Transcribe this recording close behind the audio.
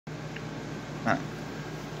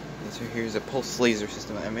So here's a pulse laser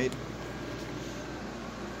system that I made.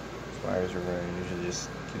 Wires are very usually just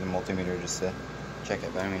keep the multimeter just to check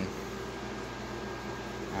it, but I mean,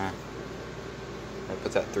 I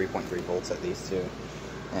put that 3.3 volts at these two,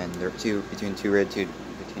 and they're between two red,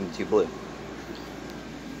 between two blue.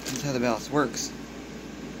 That's how the ballast works.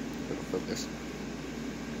 It'll focus.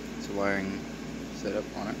 It's a wiring setup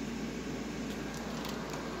on it,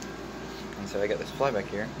 and so I got this flyback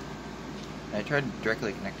here. And I tried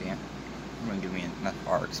directly connecting it. It wouldn't give me enough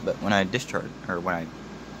arcs, but when I discharge, or when I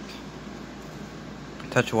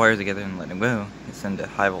touch the wires together and let them go, it sends a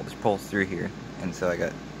high voltage pulse through here, and so I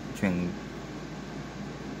got between,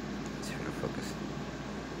 let's see if it'll focus,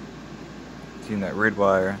 between that red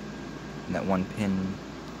wire and that one pin,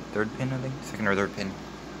 third pin I think, second or third pin,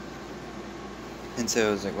 and so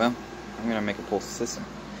I was like, well, I'm gonna make a pulse system.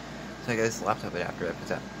 So I got this laptop adapter. I put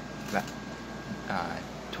that about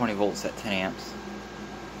 20 volts at 10 amps,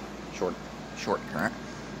 short current,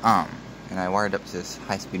 and I wired up to this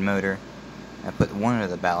high-speed motor. I put one of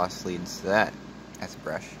the ballast leads to that as a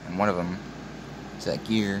brush, and one of them is that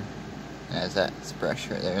gear as that's a brush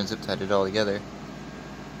right there, and zip tied it all together,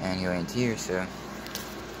 and going into here. So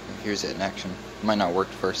here's it in action. It might not work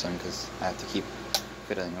the first time because I have to keep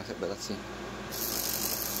fiddling with it, but let's see.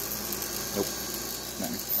 Nope,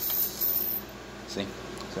 nothing. See,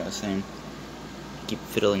 so I was saying, keep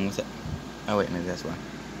fiddling with it. Oh wait, maybe that's why.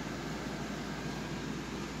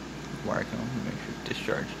 Wire comb, make sure it's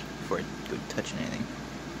discharged before I go touching anything.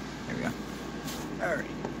 There we go. Alright.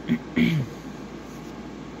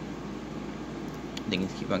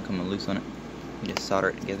 Things keep on coming loose on it. You just solder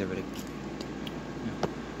it together, but I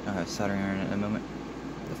don't have a soldering iron at the moment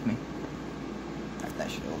with me. Alright, that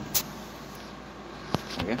should hold.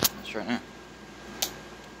 There we go. Let's try it now.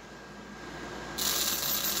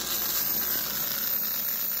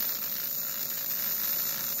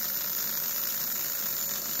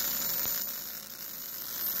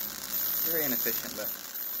 Very inefficient, but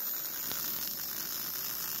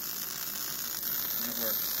it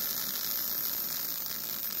works.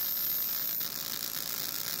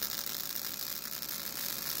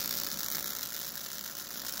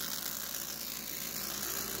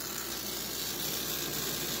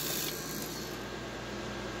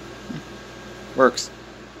 Works.